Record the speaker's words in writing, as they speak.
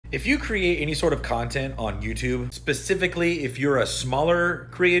If you create any sort of content on YouTube, specifically if you're a smaller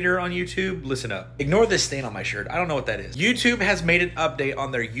creator on YouTube, listen up. Ignore this stain on my shirt. I don't know what that is. YouTube has made an update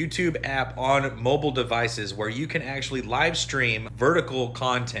on their YouTube app on mobile devices where you can actually live stream vertical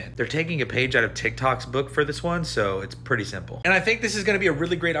content. They're taking a page out of TikTok's book for this one, so it's pretty simple. And I think this is gonna be a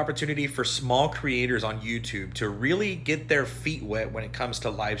really great opportunity for small creators on YouTube to really get their feet wet when it comes to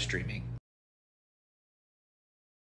live streaming.